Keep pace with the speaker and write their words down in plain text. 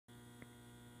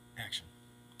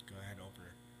go ahead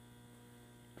over.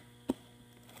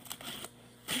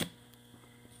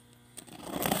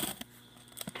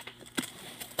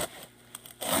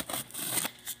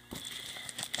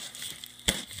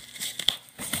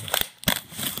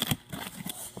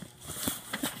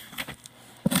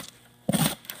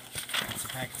 What's the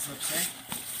packing slip say?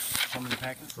 Some of the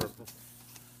packing slip.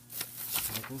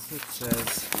 Packing slip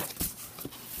says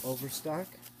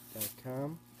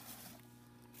overstock.com.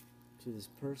 To this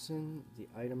person, the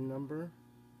item number,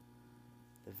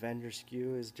 the vendor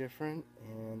SKU is different,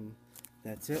 and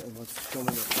that's it. And let's show me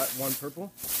the one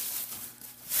purple.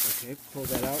 Okay, pull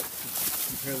that out.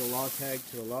 Compare the law tag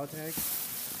to the law tag.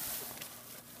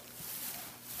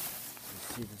 Let's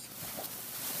see this.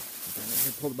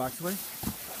 Here, pull the box away.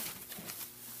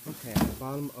 Okay, at the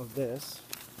bottom of this,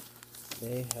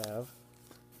 they have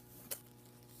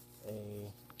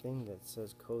a thing that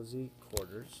says Cozy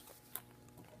Quarters.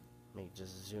 Let me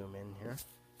just zoom in here.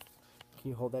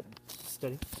 Can you hold that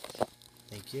steady?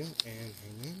 Thank you. And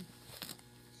hang in.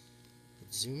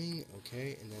 It's zooming.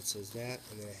 Okay. And that says that.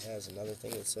 And then it has another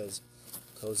thing that says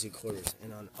Cozy Quarters.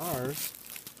 And on ours,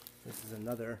 this is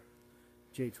another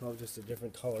J12, just a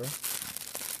different color.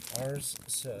 Ours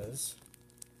says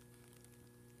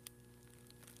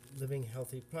Living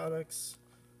Healthy Products,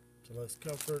 Deluxe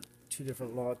Comfort, 2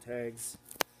 different law tags.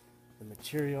 The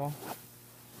material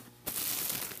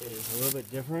is a little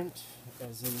bit different,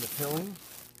 as in the filling,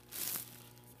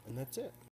 and that's it.